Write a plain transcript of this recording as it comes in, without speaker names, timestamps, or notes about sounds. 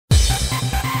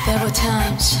There were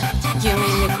times you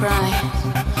made me cry,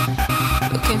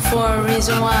 looking for a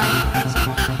reason why.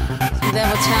 There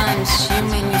were times you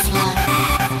made me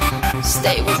fly,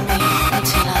 stay with me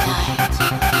until I die.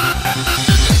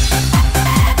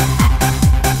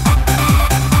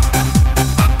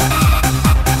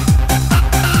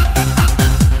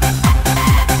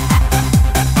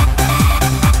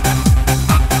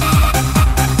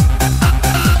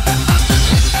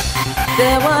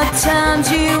 There were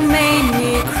times you made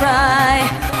me cry,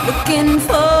 looking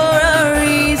for a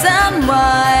reason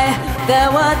why.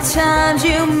 There were times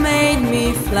you made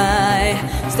me fly,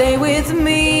 stay with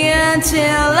me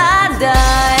until I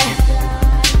die.